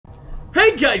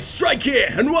Hey guys, Strike here,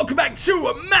 and welcome back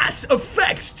to Mass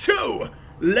Effect 2!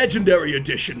 Legendary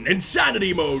Edition,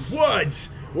 Insanity Mode, words.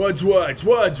 In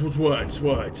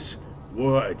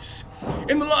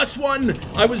the last one,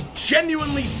 I was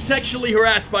genuinely sexually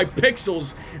harassed by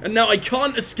Pixels, and now I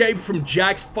can't escape from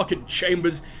Jack's fucking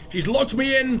chambers. She's locked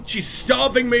me in, she's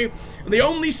starving me, and the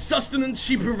only sustenance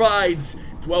she provides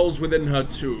dwells within her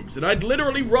tubes. And I'd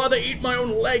literally rather eat my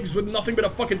own legs with nothing but a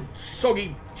fucking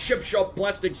soggy chip shop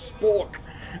plastic spork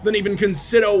than even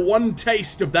consider one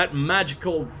taste of that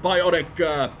magical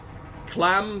biotic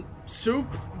clam soup.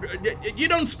 You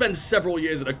don't spend several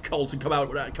years at a cult and come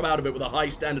out of it with a high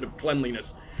standard of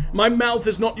cleanliness. My mouth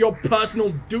is not your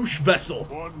personal douche vessel.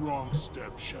 One wrong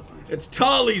step, Shepard. It's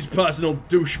Tali's personal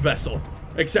douche vessel.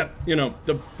 Except, you know,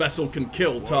 the vessel can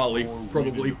kill Tali.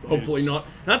 Probably, hopefully not.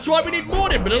 That's why we need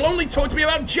Mordin, but it'll only talk to me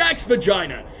about Jack's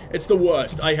vagina. It's the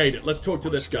worst. I hate it. Let's talk to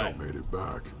this guy. Made it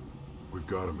back. We've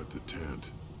got him at the tent.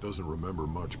 Doesn't remember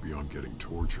much beyond getting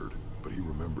tortured, but he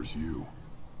remembers you.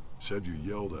 Said you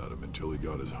yelled at him until he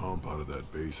got his hump out of that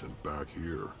basin back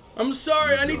here. I'm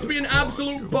sorry, I need to be an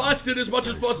absolute bastard as much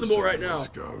as possible right now.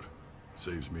 Scout.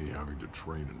 Saves me having to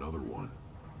train another one.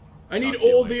 I need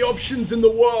all the options in the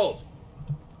world.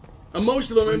 And most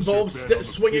of them involve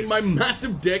swinging my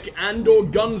massive dick and or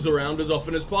guns around as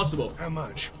often as possible. How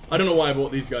much? I don't know why I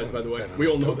bought these guys, by the way. We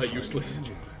all know they're useless.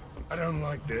 I don't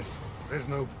like this. There's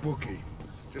no bookie.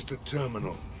 Just a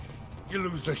terminal. You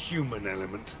lose the human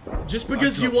element. Just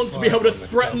because you want to be able to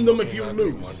threaten them if you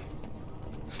lose.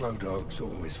 Slow dogs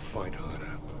always fight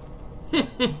harder.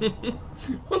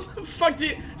 What the fuck do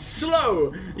you...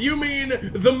 Slow? You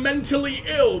mean the mentally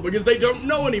ill because they don't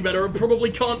know any better and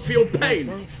probably can't feel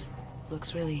pain?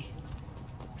 Looks really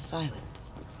silent.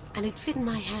 And it fit in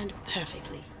my hand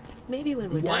perfectly. Maybe when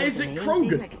we're done Why is with it the main Krogan?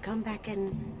 thing, I could come back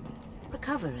and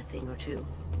recover a thing or two.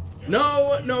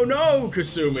 No,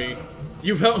 Kasumi.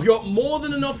 You've got more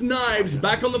than enough knives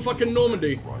back on the fucking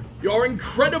Normandy. You're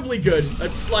incredibly good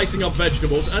at slicing up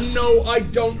vegetables, and no, I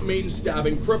don't mean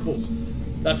stabbing cripples.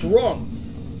 That's wrong.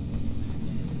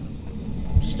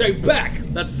 Stay back.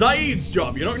 That's Zaid's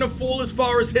job. You're not gonna fall as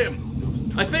far as him.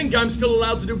 I think I'm still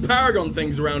allowed to do Paragon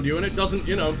things around you, and it doesn't,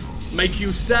 you know, make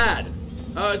you sad.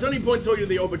 Is there any point talking to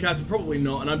the Overcats? Probably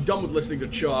not, and I'm done with listening to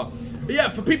Char. But yeah,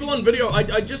 for people on video,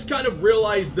 I just kind of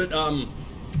realized that,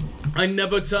 I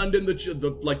never turned in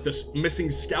this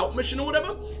missing scout mission or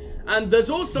whatever. And there's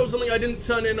also something I didn't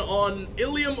turn in on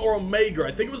Ilium or Omega.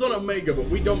 I think it was on Omega, but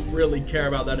we don't really care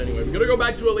about that anyway. We're gonna go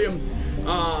back to Ilium,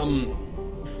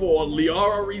 for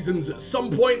Liara reasons at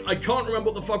some point. I can't remember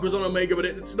what the fuck was on Omega, but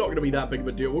it's not gonna be that big of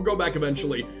a deal. We'll go back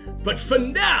eventually. But for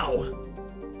now,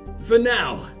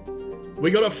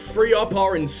 we gotta free up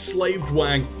our enslaved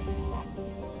wang.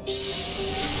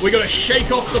 We gotta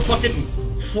shake off the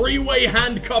fucking freeway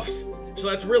handcuffs. So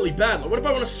that's really bad. Like, what if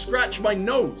I want to scratch my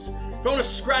nose? If I want to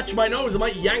scratch my nose, I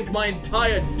might yank my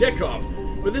entire dick off.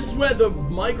 But this is where the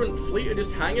migrant fleet are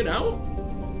just hanging out?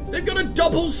 They've got a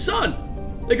double sun.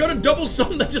 They got a double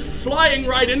sun, they're just flying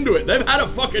right into it. They've had a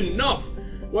fucking enough.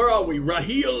 Where are we?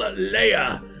 Rahil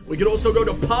Leia. We could also go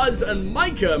to Paz and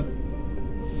Micah,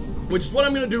 which is what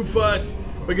I'm gonna do first,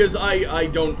 because I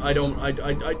don't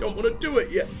want to do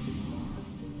it yet.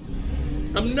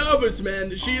 I'm nervous,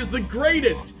 man. She is the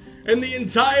greatest in the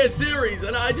entire series,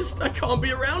 and I can't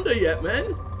be around her yet,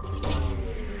 man.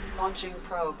 Launching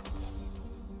probe.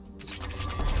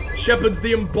 Shepard's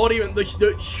the embodiment,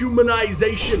 the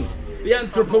humanization, the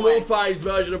anthropomorphized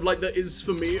version of, like, the is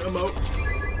for me emote.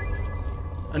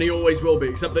 And he always will be,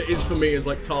 except the is for me is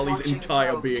like Tali's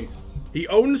entire being. He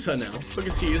owns her now,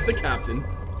 because he is the captain,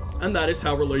 and that is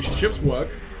how relationships work.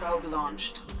 Probe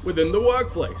launched. Within the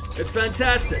workplace. It's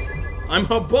fantastic. I'm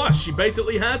her boss, she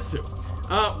basically has to.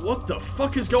 What the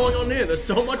fuck is going on here? There's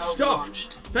so much stuff.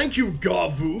 Launched. Thank you,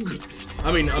 Garvug.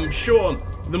 I mean, I'm sure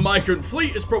the migrant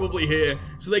fleet is probably here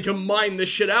so they can mine this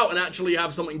shit out and actually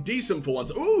have something decent for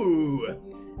once. Ooh!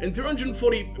 In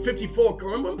 354,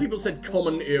 remember when people said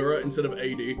Common Era instead of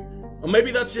AD? Or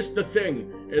maybe that's just the thing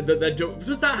that they're doing.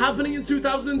 Was that happening in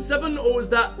 2007, or was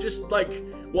that just, like,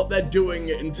 what they're doing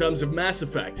in terms of Mass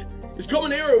Effect? This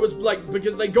Common Era was, like,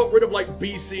 because they got rid of, like,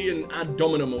 BC and Ad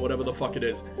Dominum or whatever the fuck it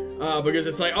is. Because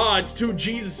it's like, it's too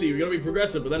Jesus-y, we gotta be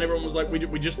progressive. But then everyone was like,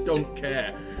 we just don't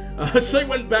care. So they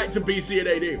went back to BC and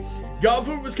AD.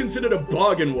 Garvu was considered a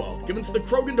bargain world, given to the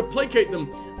Krogan to placate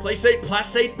them.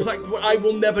 I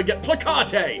will never get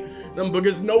placate them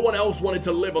because no one else wanted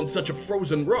to live on such a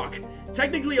frozen rock.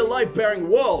 Technically a life-bearing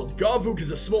world, Garvuk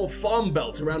is a small farm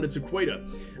belt around its equator,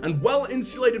 and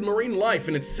well-insulated marine life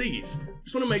in its seas.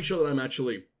 Just want to make sure that I'm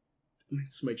actually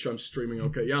Let's make sure I'm streaming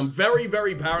okay. Yeah, I'm very,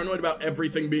 very paranoid about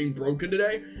everything being broken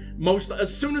today.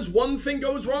 As soon as one thing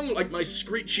goes wrong, like my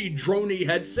screechy, droney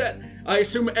headset, I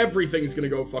assume everything's gonna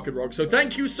go fucking wrong. So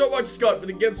thank you so much, Scott, for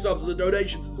the gift subs and the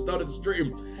donations at the start of the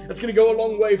stream. That's gonna go a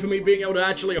long way for me being able to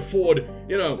actually afford,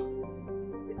 you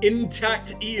know,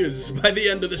 intact ears by the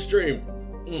end of the stream.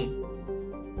 And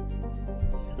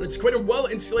it's quite a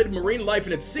well-insulated marine life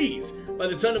in its seas. By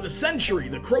the turn of the century,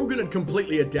 the Krogan had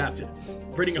completely adapted,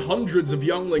 breeding hundreds of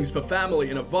younglings per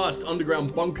family in a vast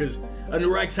underground bunkers, and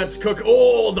Rex had to cook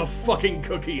all the fucking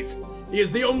cookies. He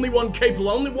is the only one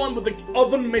capable, only one with the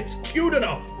oven mitts cute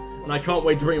enough, and I can't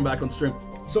wait to bring him back on stream.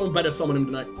 Someone better summon him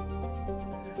tonight.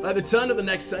 By the turn of the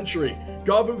next century,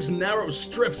 Garvug's narrow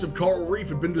strips of coral reef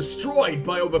had been destroyed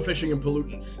by overfishing and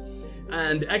pollutants,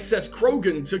 and excess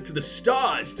Krogan took to the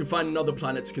stars to find another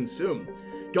planet to consume.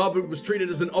 Garvug was treated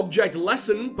as an object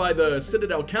lesson by the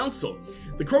Citadel Council.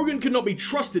 The Krogan could not be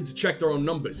trusted to check their own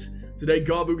numbers. Today,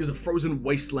 Garvug is a frozen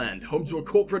wasteland, home to a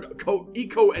corporate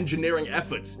eco-engineering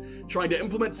efforts, trying to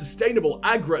implement sustainable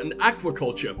agri- and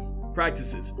aquaculture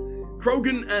practices.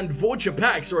 Krogan and Vorcha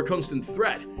packs are a constant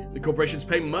threat. The corporations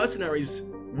pay mercenaries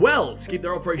well to keep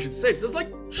their operations safe. So there's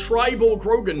like tribal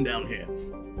Krogan down here.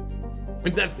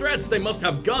 If they're threats, they must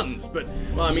have guns, but,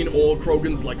 well, I mean, all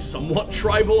Krogan's like somewhat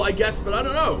tribal, I guess, but I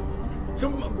don't know. So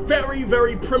very,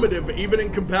 very primitive, even in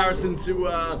comparison to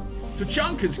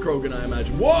Chanka's Krogan, I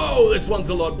imagine. Whoa, this one's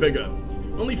a lot bigger.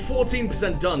 Only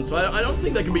 14% done, so I don't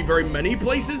think there can be very many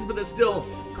places, but there's still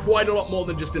quite a lot more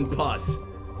than just in Pus.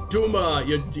 Duma,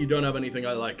 you don't have anything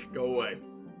I like. Go away.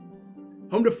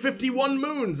 Home to 51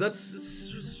 moons.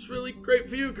 That's really great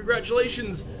for you.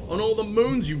 Congratulations on all the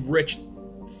moons, you rich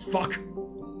fuck.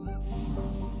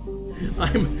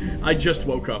 I just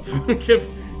woke up.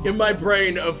 Give my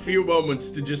brain a few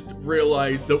moments to just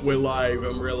realize that we're live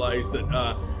and realize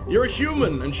that you're a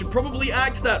human and should probably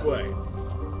act that way.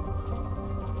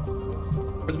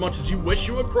 As much as you wish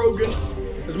you were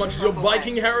Krogan, as much as your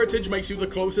Viking heritage makes you the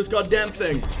closest goddamn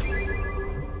thing,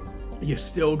 you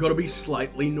still gotta be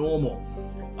slightly normal.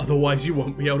 Otherwise you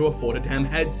won't be able to afford a damn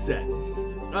headset.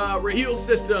 Raheel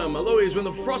system, Aloe is when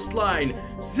the frost line.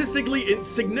 Statistically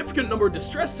insignificant number of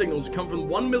distress signals come from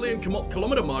 1 million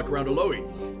kilometer mark around Aloe.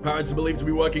 Pirates are believed to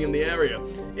be working in the area.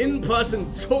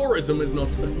 In-person tourism is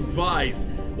not advised.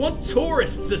 What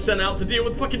tourists are sent out to deal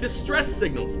with fucking distress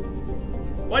signals?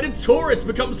 Why did tourists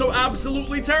become so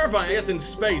absolutely terrifying? I guess in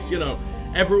space, you know,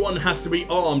 everyone has to be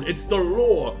armed. It's the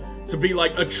law to be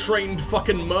like a trained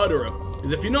fucking murderer.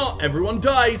 Because if you're not, everyone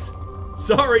dies.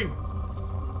 Sorry.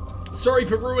 Sorry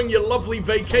for ruining your lovely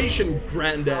vacation,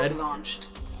 Granddad. Launched.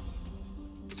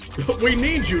 But we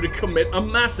need you to commit a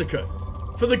massacre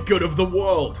for the good of the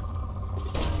world.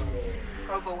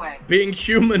 Probe away. Being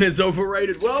human is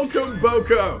overrated. Welcome,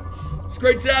 Boko. It's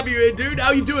great to have you here, dude.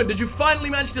 How you doing? Did you finally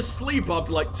manage to sleep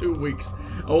after like 2 weeks?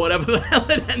 Or whatever the hell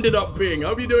it ended up being. I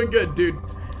hope you're doing good, dude.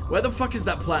 Where the fuck is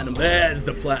that platinum? There's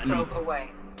the platinum. Probe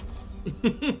away.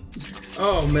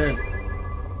 Oh, man.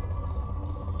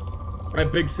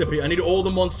 Alright, Big Sippy, I need all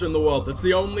the monster in the world. That's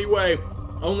the only way.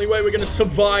 Only way we're gonna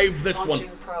survive this Launching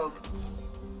one. probe.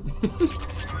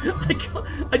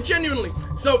 I genuinely...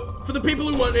 So, for the people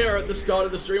who weren't here at the start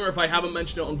of the stream, or if I haven't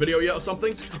mentioned it on video yet or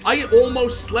something, I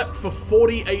almost slept for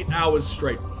 48 hours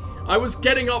straight. I was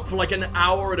getting up for like an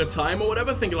hour at a time or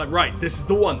whatever, thinking like, right, this is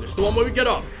the one where we get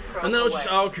up. And then I was just,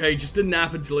 okay, just a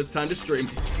nap until it's time to stream.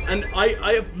 And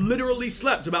I have literally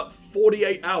slept about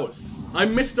 48 hours. I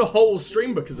missed a whole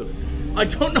stream because of it. I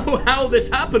don't know how this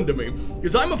happened to me,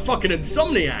 because I'm a fucking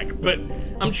insomniac, but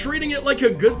I'm treating it like a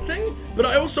good thing, but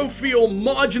I also feel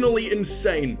marginally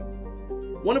insane.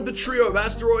 One of the trio of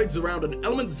asteroids around an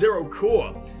element 0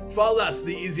 core. Far less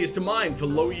the easiest to mine for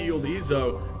low yield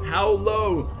ESO. How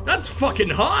low? That's fucking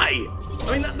high!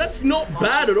 I mean, that's not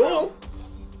bad at all.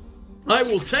 I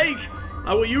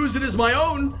will use it as my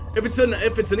own. If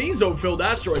it's an ESO filled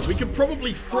asteroid, we could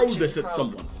probably throw this at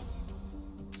someone.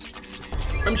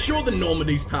 I'm sure the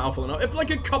Normandy's powerful enough. If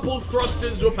like a couple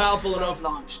thrusters were powerful enough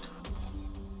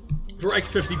for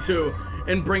X-52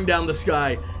 and bring down the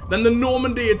sky, then the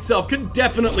Normandy itself could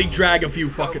definitely drag a few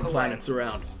fucking planets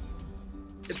around.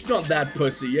 It's not that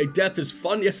pussy. Yeah, death is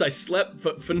fun. Yes, I slept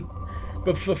for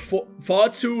far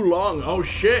too long. Oh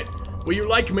shit. Were you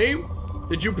like me?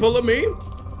 Did you pull a me?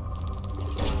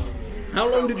 How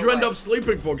long did you end up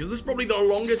sleeping for? Because this is probably the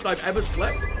longest I've ever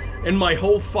slept in my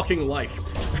whole fucking life.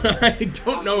 I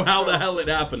don't know how the hell it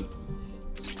happened.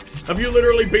 Have you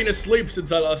literally been asleep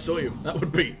since I last saw you? That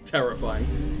would be terrifying.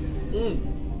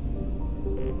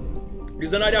 Because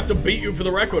then I'd have to beat you for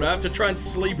the record. I have to try and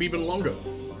sleep even longer.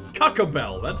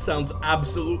 Cuckabell. That sounds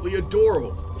absolutely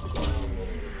adorable.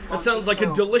 That sounds like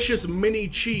a delicious mini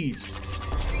cheese.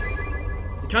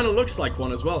 It kind of looks like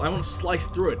one as well. I want to slice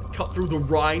through it, cut through the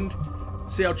rind,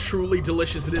 see how truly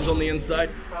delicious it is on the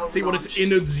inside, see what its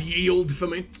innards yield for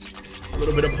me. A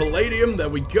little bit of palladium, there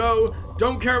we go.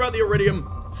 Don't care about the iridium.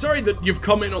 Sorry that you've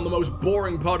come in on the most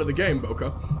boring part of the game,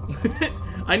 Boca.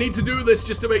 I need to do this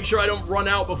just to make sure I don't run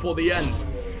out before the end.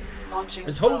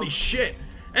 Because holy shit.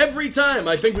 Every time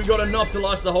I think we got enough to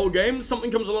last the whole game,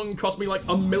 something comes along and costs me like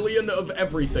 1 million of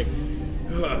everything.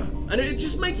 And it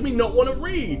just makes me not want to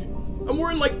read. And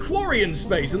we're in like Quarian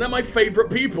space, and they're my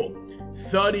favorite people.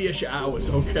 30-ish hours,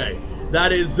 okay.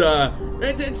 That is,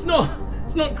 it's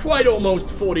not quite almost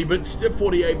 40, but still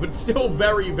 48, but still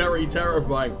very, very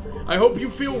terrifying. I hope you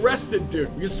feel rested,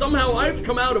 dude, because somehow I've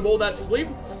come out of all that sleep,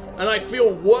 and I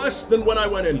feel worse than when I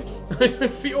went in. I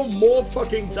feel more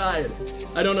fucking tired.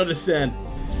 I don't understand.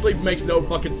 Sleep makes no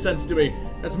fucking sense to me.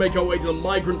 Let's make our way to the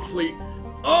migrant fleet.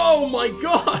 Oh my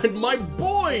god, my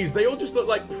boys! They all just look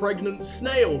like pregnant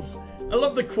snails. I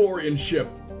love the Quarian ship.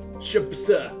 Ships,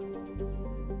 a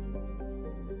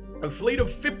fleet of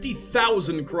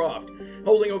 50,000 craft,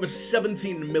 holding over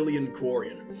 17 million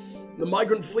Quarian. The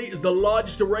migrant fleet is the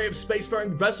largest array of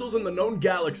spacefaring vessels in the known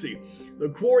galaxy. The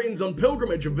Quarians on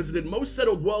pilgrimage have visited most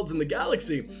settled worlds in the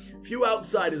galaxy. Few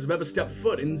outsiders have ever stepped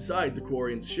foot inside the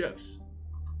Quarians' ships.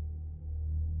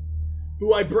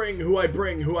 Who I bring, who I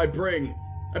bring, who I bring.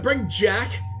 I bring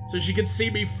Jack, so she can see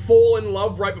me fall in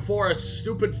love right before her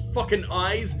stupid fucking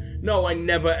eyes. No, I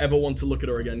never ever want to look at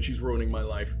her again. She's ruining my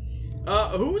life.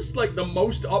 Who's like the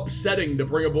most upsetting to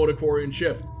bring aboard a Quarian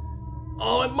ship?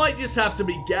 Oh, it might just have to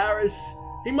be Garrus.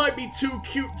 He might be too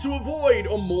cute to avoid.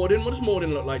 Or Morden. What does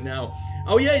Morden look like now?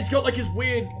 Oh yeah, he's got like his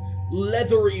weird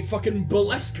leathery fucking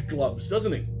burlesque gloves,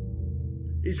 doesn't he?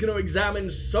 He's gonna examine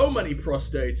so many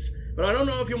prostates, but I don't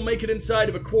know if he'll make it inside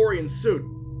of a Quarian suit.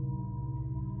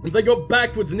 If they got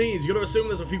backwards knees, you gotta assume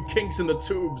there's a few kinks in the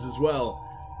tubes as well.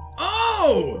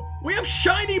 Oh! We have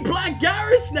shiny black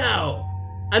Garrus now!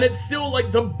 And it's still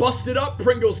like the busted up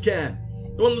Pringles can.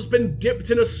 The one that's been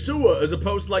dipped in a sewer as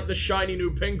opposed to like the shiny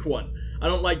new pink one. I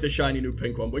don't like the shiny new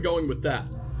pink one. We're going with that.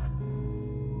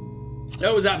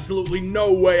 There was absolutely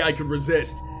no way I could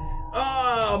resist.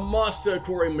 Master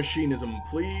Quarian machinism,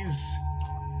 please.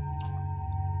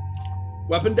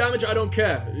 Weapon damage, I don't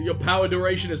care. Your power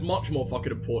duration is much more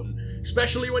fucking important.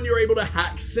 Especially when you're able to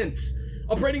hack synths.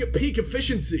 Operating at peak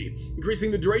efficiency,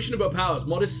 increasing the duration of her powers.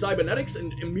 Modest cybernetics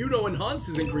and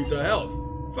immuno-enhancers increase her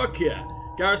health. Fuck yeah.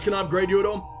 Garrus, can I upgrade you at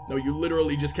all? No, you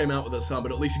literally just came out with us, huh?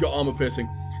 But at least you got armor piercing.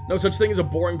 No such thing as a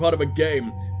boring part of a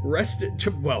game. Rest it.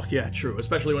 Well, yeah, true.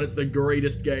 Especially when it's the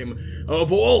greatest game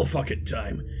of all fucking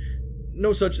time.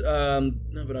 No such, no,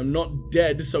 but I'm not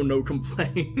dead, so no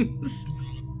complaints.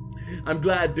 I'm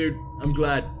glad, dude. I'm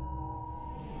glad.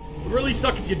 It would really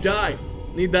suck if you die.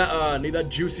 Need that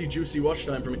juicy watch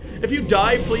time for me. If you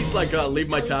die, please, like, leave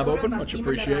my tab open. Much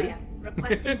appreciated.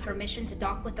 Requesting permission to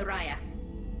dock with the Raya.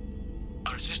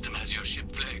 Our system has your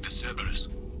ship flagged as Cerberus.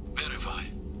 Verify.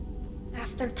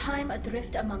 After time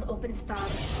adrift among open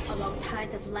stars, along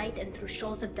tides of light and through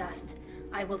shoals of dust,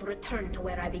 I will return to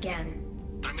where I began.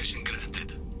 Permission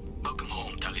granted. Welcome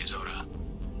home, Tali.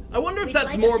 I wonder if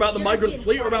that's more about the migrant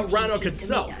fleet or about Rannoch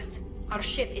itself. Our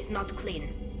ship is not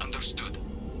clean. Understood.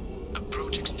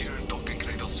 Approach exterior docking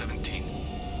cradle 17.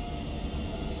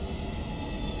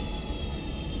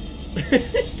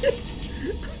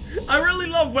 I really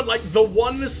love when, like, the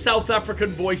one South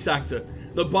African voice actor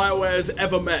that BioWare has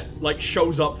ever met, like,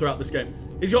 shows up throughout this game.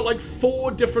 He's got, like,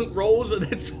 4 different roles, and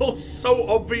it's all so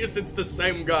obvious it's the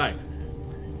same guy.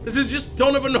 This is just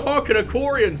Donovan Hawk in a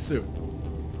Quarian suit.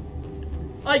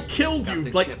 I killed you,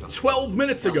 like, 12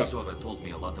 minutes ago. Zora told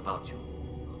me a lot about you.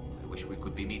 I wish we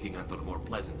could be meeting under more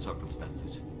pleasant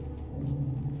circumstances.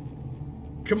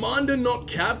 Commander, not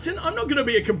captain? I'm not gonna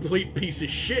be a complete piece of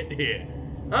shit here.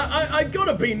 I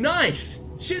gotta be nice.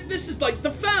 Shit, this is like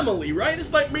the family, right?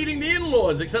 It's like meeting the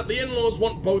in-laws, except the in-laws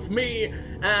want both me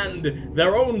and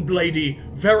their own lady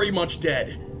very much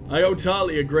dead. I owe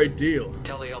Tali a great deal.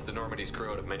 Tali helped the Normandy's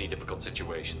crew out of many difficult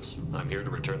situations. I'm here to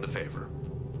return the favor.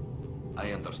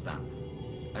 I understand.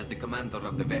 As the commander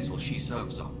of the vessel she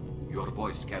serves on, your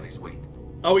voice carries weight.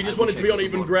 Oh, he just wanted to be on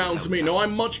even ground to me. No,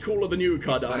 I'm much cooler than you,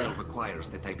 Cardano. Trial requires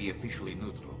that I be officially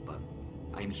neutral, but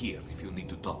I'm here if you need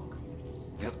to talk.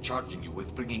 They're charging you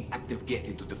with bringing active Geth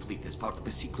into the fleet as part of a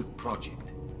secret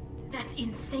project. That's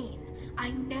insane.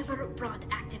 I never brought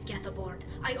active Geth aboard.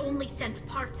 I only sent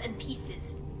parts and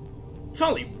pieces.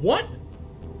 Tali, what?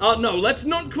 No, let's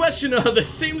not question her.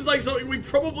 This seems like something we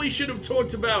probably should have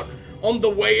talked about on the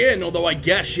way in, although I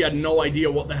guess she had no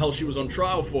idea what the hell she was on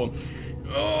trial for.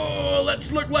 Oh,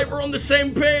 let's look like we're on the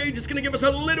same page. It's gonna give us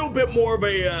a little bit more of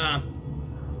a,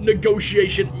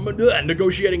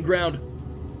 negotiating ground.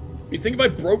 You think if I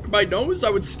broke my nose, I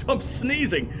would stop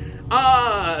sneezing?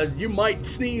 You might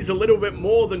sneeze a little bit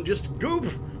more than just goop.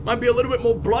 Might be a little bit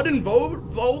more blood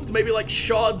involved, maybe like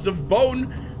shards of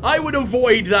bone. I would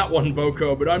avoid that one,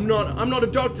 Boko, but I'm not a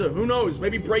doctor. Who knows?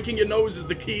 Maybe breaking your nose is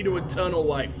the key to eternal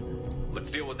life.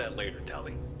 Let's deal with that later,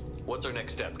 Tali. What's our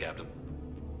next step, Captain?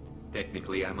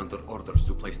 Technically, I'm under orders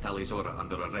to place Tali Zora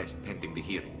under arrest pending the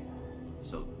hearing.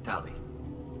 So, Tali,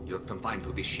 you're confined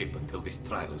to this ship until this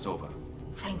trial is over.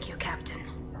 Thank you, Captain.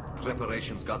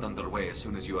 Preparations got underway as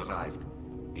soon as you arrived.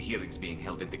 The hearing's being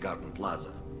held in the Garden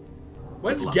Plaza.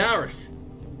 Where's Garrus?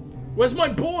 Where's my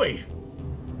boy?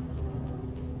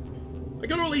 I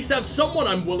gotta at least have someone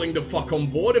I'm willing to fuck on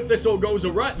board if this all goes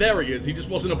alright. There he is. He just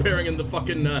wasn't appearing in the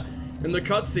fucking, in the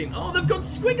cutscene. Oh, they've got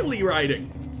squiggly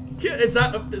writing. Is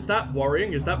that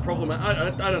worrying? Is that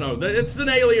problematic? I don't know. It's an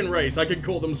alien race. I could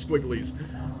call them squigglies.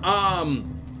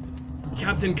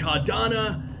 Captain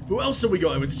Cardana. Who else have we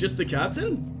got? It's just the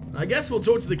captain? I guess we'll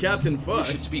talk to the captain first.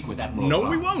 We should speak with that. No,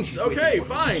 we won't. Okay,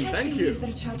 fine. Thank you.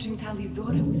 They're charging Tali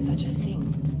Zora with such a thing.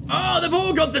 Oh, they've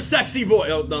all got the sexy voice.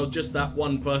 Oh, no, just that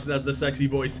one person has the sexy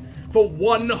voice for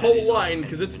one whole line,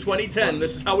 because it's 2010.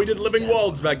 This is how we did Living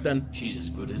Worlds back then. She's as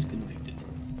good as convicted.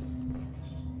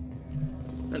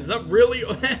 And is that really...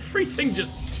 Everything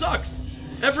just sucks.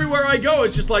 Everywhere I go,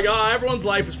 it's just like, everyone's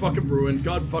life is fucking ruined.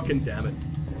 God fucking damn it.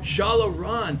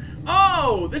 Shalaran.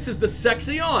 Oh, this is the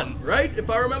sexy on, right? If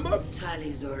I remember.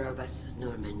 Tali Zora vas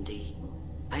Normandy.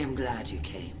 I am glad you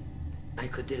came. I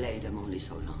could delay them only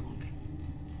so long.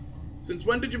 Since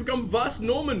when did you become Vas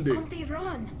Normandy? Auntie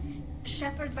Ron.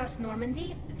 Shepherd Vas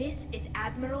Normandy, this is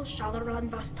Admiral Shalaran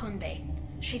Vas Tonbe.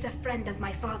 She's a friend of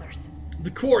my father's. The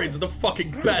Quarians are the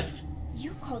fucking best.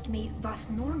 You called me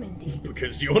Vas Normandy.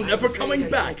 Because you're never coming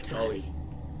back, Tali.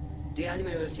 The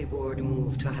Admiralty Board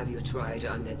moved to have you tried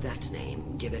under that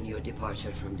name, given your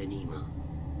departure from the Nima.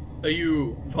 Are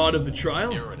you part of the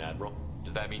trial? You're an admiral.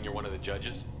 Does that mean you're one of the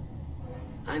judges?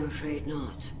 I'm afraid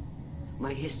not.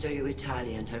 My history with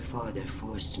Tali and her father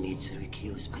forced me to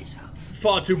recuse myself.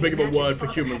 Far too big of a word for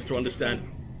humans to understand.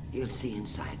 You'll see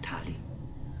inside, Tali.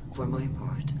 For my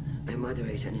part, I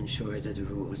moderate and ensure that the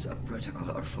rules of protocol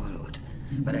are followed,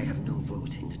 but I have no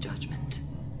vote in the judgment.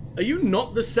 Are you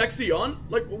not the sexy on?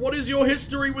 Like, what is your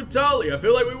history with Tali? I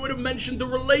feel like we would have mentioned the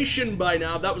relation by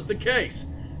now if that was the case.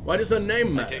 Why does her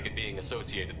name matter? I take it being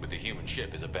associated with the human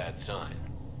ship is a bad sign.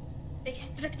 They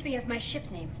stripped me of my ship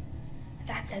name.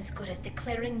 That's as good as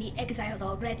declaring me exiled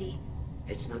already.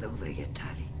 It's not over yet,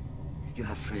 Tali. You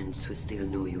have friends who still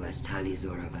know you as Tali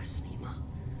Zora vas Nima.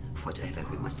 Whatever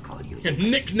we must call you.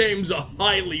 Nicknames are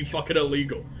highly fucking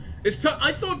illegal.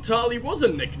 I thought Tali was a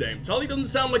nickname. Tali doesn't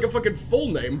sound like a fucking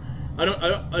full name. I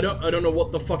don't know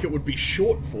what the fuck it would be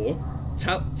short for.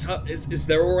 Is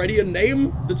there already a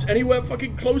name that's anywhere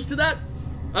fucking close to that?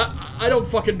 I don't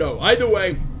fucking know. Either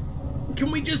way, can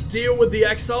we just deal with the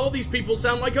exile? These people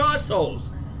sound like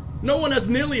assholes. No one has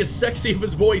nearly as sexy of a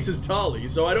voice as Tali,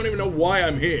 so I don't even know why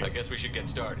I'm here. I guess we should get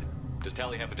started. Does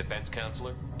Tali have a defense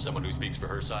counselor? Someone who speaks for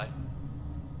her side?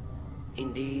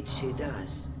 Indeed she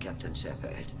does, Captain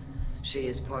Shepard. She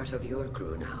is part of your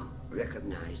crew now,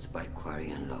 recognized by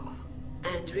Quarian law.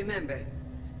 And remember,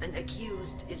 an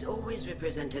accused is always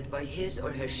represented by his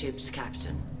or her ship's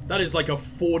captain. That is like a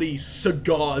 40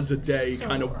 cigars a day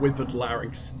kind of withered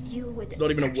larynx. You would it's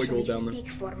not even a wiggle down there.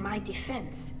 Speak for my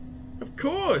defense. Of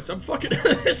course, I'm fucking...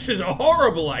 This is a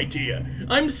horrible idea.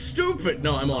 I'm stupid.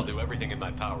 No, I'm on. I'll do everything in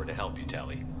my power to help you,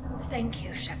 Tali. Thank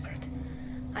you, Shepard.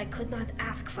 I could not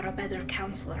ask for a better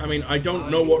counselor. I mean, I don't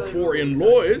know what Quarian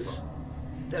law is.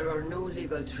 There are no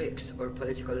legal tricks or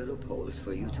political loopholes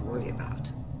for you to worry about.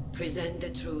 Present the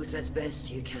truth as best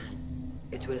you can.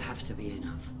 It will have to be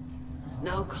enough.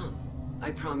 Now come.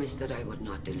 I promised that I would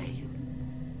not delay you.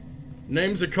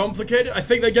 Names are complicated? I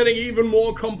think they're getting even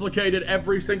more complicated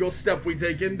every single step we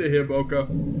take into here, Boko.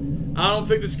 I don't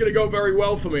think this is gonna go very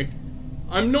well for me.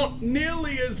 I'm not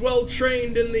nearly as well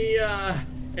trained in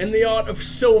the art of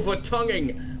silver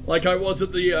tonguing like I was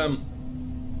at the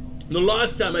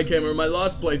last time I came, or my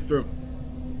last playthrough.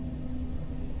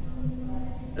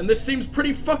 And this seems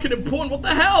pretty fucking important. What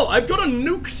the hell? I've got a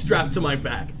nuke strapped to my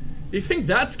back. Do you think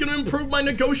that's gonna improve my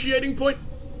negotiating point?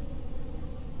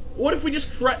 What if we just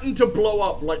threatened to blow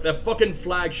up, like, their fucking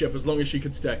flagship as long as she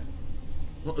could stay?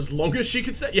 Not as long as she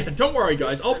could stay? Yeah, don't worry,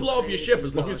 guys. I'll blow up your ship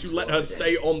as long as you let her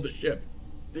stay on the ship.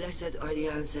 Blessed are the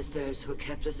ancestors who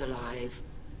kept us alive,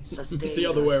 sustained the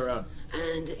other way us, around.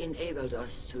 and enabled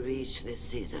us to reach this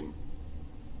season.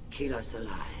 Kila Salai.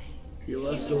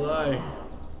 Kila Salai.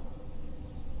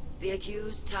 The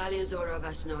accused, Tali of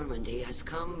West Normandy, has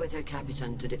come with her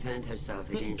captain to defend herself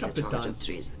against a charge of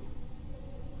treason.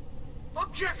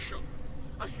 Objection!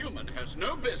 A human has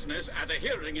no business at a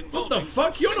hearing involving... What the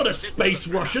fuck? You're not a space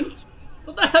Russian!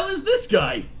 What the hell is this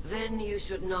guy? Then you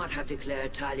should not have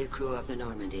declared Tali crew of the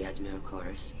Normandy, Admiral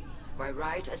Chorus. By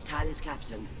right as Tali's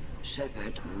captain,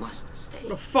 Shepard must stay.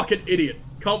 What a fucking idiot.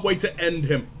 Can't wait to end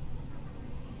him.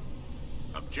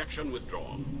 Objection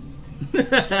withdrawn.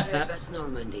 Shepard West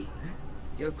Normandy.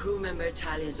 Your crew member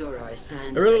Tali Zora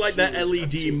stands... I really like their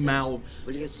LED mouths.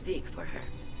 Will you speak for her?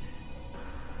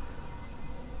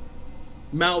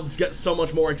 Mouths get so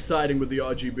much more exciting with the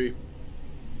RGB.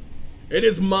 It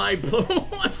is my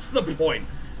what's the point?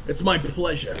 It's my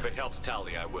pleasure. If it helps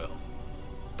Tali, I will.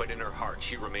 But in her heart,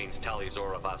 she remains Tali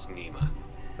Zora Vas Nima,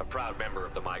 a proud member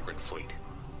of the migrant fleet.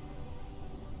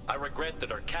 I regret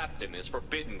that our captain is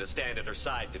forbidden to stand at her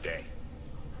side today.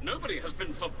 Nobody has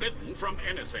been forbidden from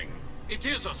anything. It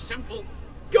is a simple...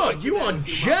 God, you are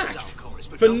jacked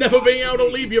for never being able to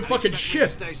leave your fucking ship.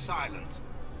 Stay silent.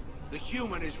 The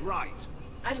human is right.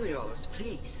 Admirals,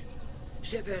 please.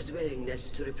 Shepard's willingness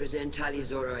to represent Tali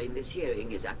Zora in this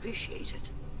hearing is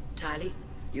appreciated. Tali,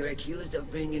 you're accused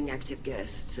of bringing active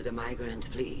guests to the migrant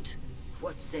fleet.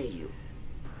 What say you?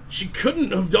 She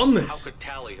couldn't have done this. How could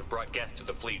Tali have brought guests to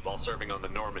the fleet while serving on the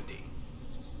Normandy?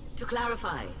 To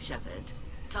clarify, Shepard,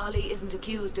 Tali isn't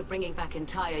accused of bringing back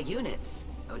entire units.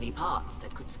 Only parts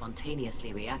that could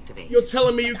spontaneously reactivate. You're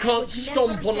telling me you can't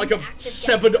stomp on like a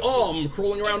severed arm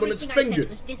crawling around on its fingers?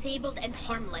 Was disabled and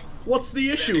harmless. What's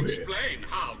the issue here? Explain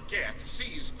how Geth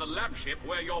seized the lab ship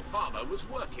where your father was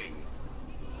working.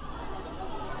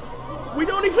 We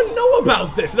don't even know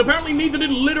about this, and apparently neither did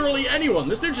literally anyone.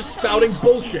 This dude's just spouting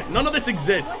bullshit. None of this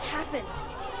exists. What happened?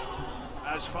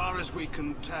 As far as we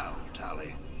can tell,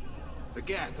 Tali, the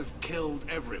Geth have killed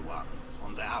everyone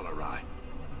on the Alarai.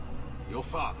 Your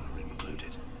father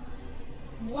included.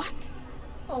 What?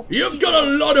 Oh, You've got a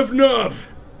lot of nerve!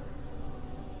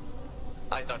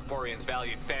 I thought Quarian's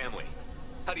valued family.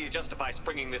 How do you justify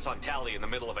springing this on Tali in the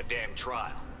middle of a damn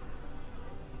trial?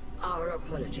 Our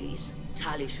apologies.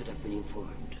 Tali should have been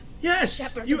informed. Yes,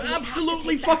 Shepard, you we have to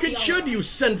absolutely take back fucking the should, you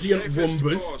sentient Safest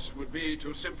rumbas. course would be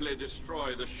to simply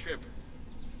destroy the ship.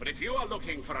 But if you are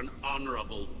looking for an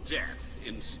honorable death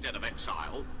instead of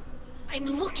exile... I'm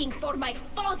looking for my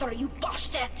father, you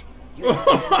bastet!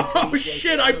 Oh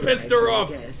shit, I pissed her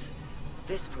off!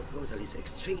 This proposal is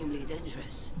extremely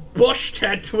dangerous.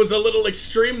 Bushtet was a little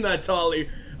extreme there, Tali.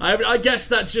 I guess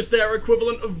that's just their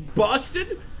equivalent of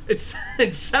busted?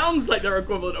 It sounds like their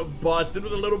equivalent of busted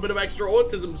with a little bit of extra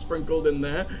autism sprinkled in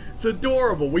there. It's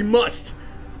adorable. We must.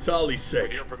 Tali's sick.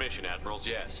 With your permission, Admirals,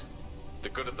 yes. The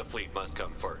good of the fleet must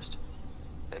come first.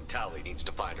 And Tali needs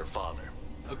to find her father.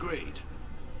 Agreed.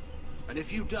 And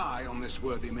if you die on this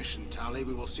worthy mission, Tali,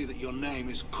 we will see that your name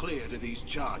is cleared of these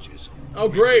charges. Oh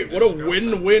great, what a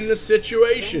win-win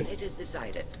situation. Then it is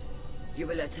decided. You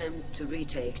will attempt to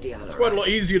retake the Alarai. It's quite a lot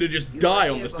easier to just die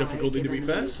on this difficulty, to be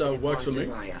fair, so it works for me.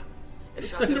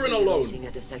 Let's send her in alone.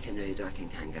 At the secondary docking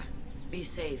hangar. Be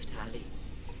safe, Tali.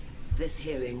 This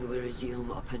hearing will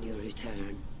resume upon your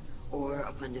return, or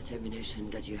upon determination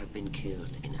that you have been killed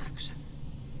in action.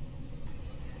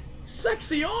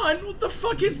 Sexy on? What the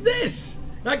fuck is this?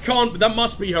 That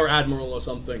must be her admiral or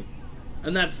something.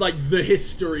 And that's like the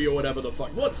history or whatever the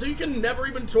fuck. What, so you can never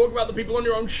even talk about the people on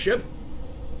your own ship?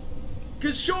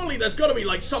 Because surely there's gotta be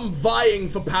like some vying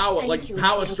for power, like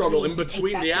power struggle in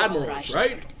between the admirals,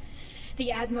 right?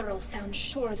 The admirals sound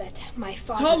sure that my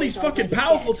father Tali's is fucking already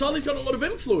powerful. dead. Tali's got a lot of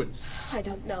influence. I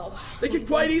don't know. They could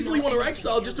quite easily want her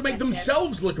exiled just to make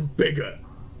themselves look bigger.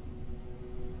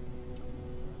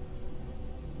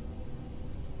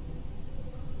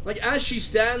 Like, as she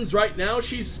stands right now,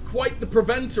 she's quite the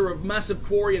preventer of massive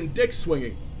Quarian dick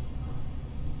swinging.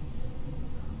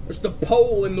 There's the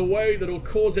pole in the way that'll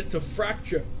cause it to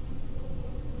fracture.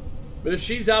 But if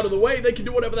she's out of the way, they can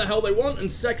do whatever the hell they want,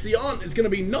 and Sexy Aunt is gonna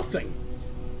be nothing.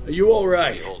 Are you alright?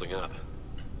 How are you holding up?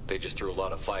 They just threw a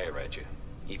lot of fire at you,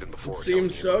 even before. It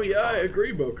seems so, yeah, I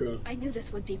agree, Boca. I knew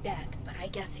this would be bad, but I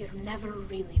guess you're never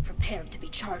really prepared to be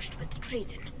charged with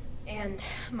treason. And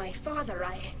my father,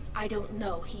 I don't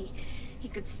know. He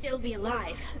could still be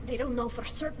alive. They don't know for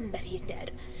certain that he's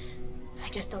dead. I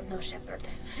just don't know, Shepard,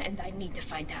 and I need to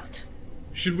find out.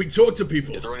 Should we talk to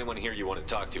people? Is there anyone here you want to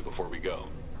talk to before we go?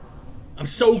 I'm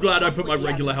so glad I put my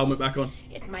regular helmet back on.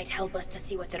 It might help us to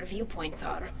see what their viewpoints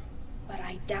are, but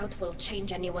I doubt we'll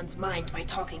change anyone's mind by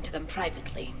talking to them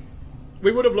privately.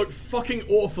 We would have looked fucking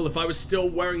awful if I was still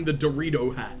wearing the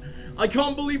Dorito hat. I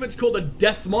can't believe it's called a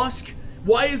death mask.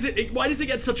 Why does it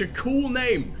get such a cool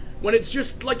name when it's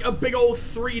just like a big old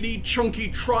 3D chunky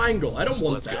triangle. I don't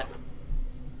want that.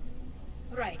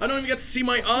 Right. I don't even get to see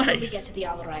my The sooner we eyes. get to the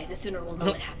Alarai, the sooner we'll know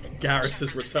what happened. Garrus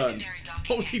has returned.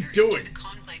 What was he doing? The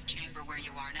conclave chamber where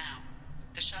you are now.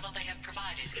 The shuttle they have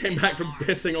provided. Just came back from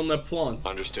pissing on their plants.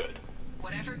 Understood.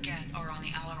 Whatever Geth are on the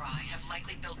Alarai have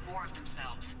likely built more of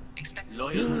themselves. Expect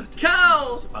Loyalty.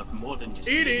 Cal! It's about more than just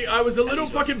Edie, I was a little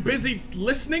fucking busy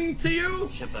listening to you.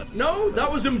 No,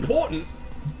 that was important.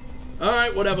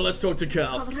 Alright, whatever, let's talk to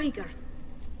Cal.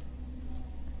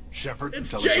 Shepard,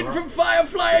 It's Jane from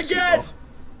Firefly again!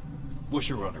 Wish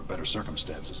you were under better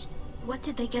circumstances. What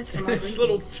did they get from our This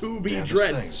little readings? 2B Damnedest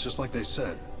dreads. things, just like they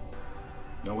said.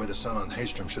 No way the sun on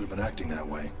Haystrom should have been acting that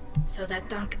way. So that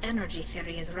dark energy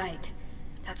theory is right.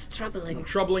 That's troubling.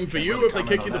 Troubling for Can't you really if they comment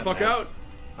kick you on the that, fuck man. out.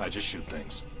 I just shoot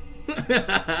things.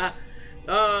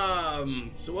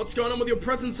 So what's going on with your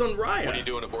presence on Raya? What are you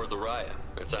doing aboard the Raya?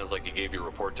 It sounds like you gave your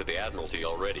report to the Admiralty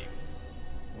already.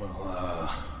 Well,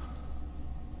 I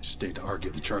stayed to argue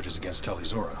the charges against Tali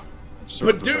Zora.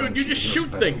 But dude, you just shoot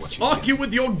things. Argue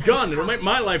with your gun. It'll make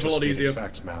my life a lot easier.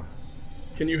 Facts, ma'am.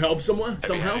 Can you help someone Have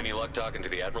somehow? you had any luck talking to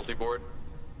the Admiralty board?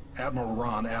 Admiral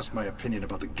Ron asked my opinion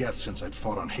about the Geth since I'd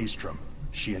fought on Haystrom.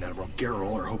 She and Admiral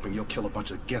Gerrel are hoping you'll kill a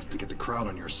bunch of Geth to get the crowd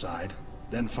on your side,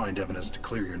 then find evidence to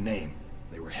clear your name.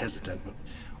 They were hesitant, but,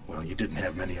 well, you didn't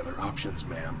have many other options,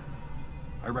 ma'am.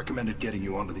 I recommended getting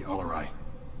you onto the Alarai.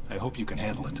 I hope you can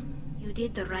handle it. You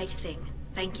did the right thing.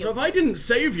 Thank you. So if I didn't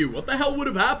save you, what the hell would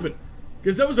have happened?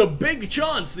 Because there was a big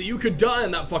chance that you could die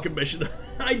in that fucking mission.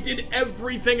 I did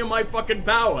everything in my fucking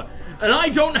power. And I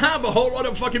don't have a whole lot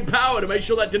of fucking power to make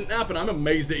sure that didn't happen. I'm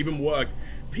amazed it even worked.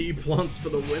 Pea plants for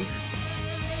the win.